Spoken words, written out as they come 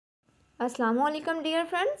Assalamu alaikum dear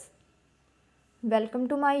friends. Welcome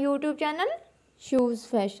to my YouTube channel Shoes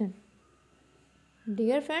Fashion.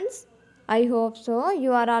 Dear friends, I hope so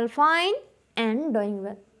you are all fine and doing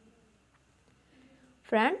well.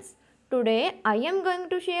 Friends, today I am going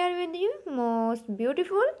to share with you most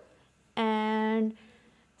beautiful and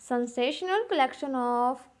sensational collection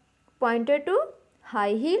of pointed to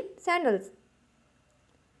high heel sandals.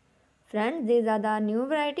 Friends, these are the new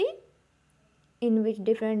variety in which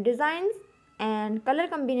different designs and color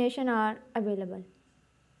combination are available.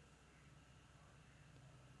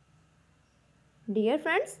 Dear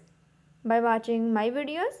friends, by watching my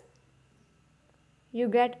videos, you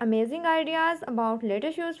get amazing ideas about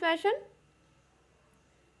latest shoes fashion.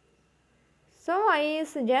 So I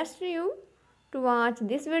suggest you to watch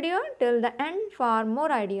this video till the end for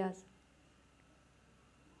more ideas.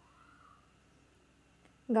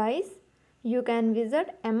 Guys, you can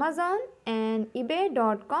visit Amazon and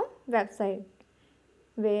eBay.com website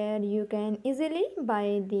where you can easily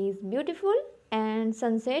buy these beautiful and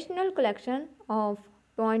sensational collection of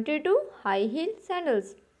pointed to high heel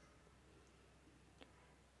sandals.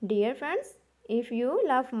 Dear friends, if you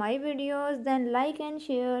love my videos, then like and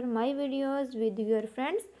share my videos with your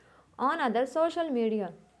friends on other social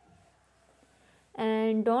media.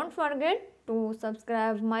 And don't forget to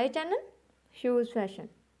subscribe my channel Shoes Fashion.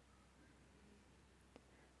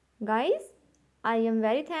 Guys, I am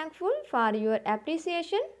very thankful for your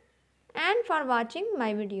appreciation and for watching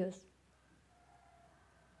my videos.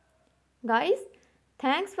 Guys,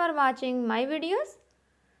 thanks for watching my videos.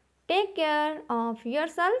 Take care of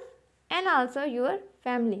yourself and also your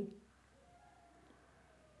family.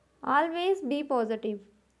 Always be positive.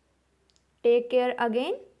 Take care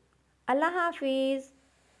again. Allah Hafiz.